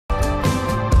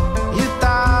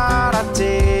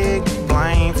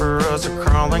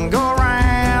and go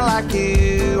around like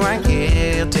you ain't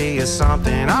guilty of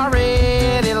something.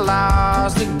 Already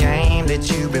lost the game that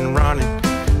you've been running.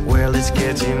 Well, it's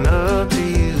catching up to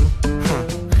you.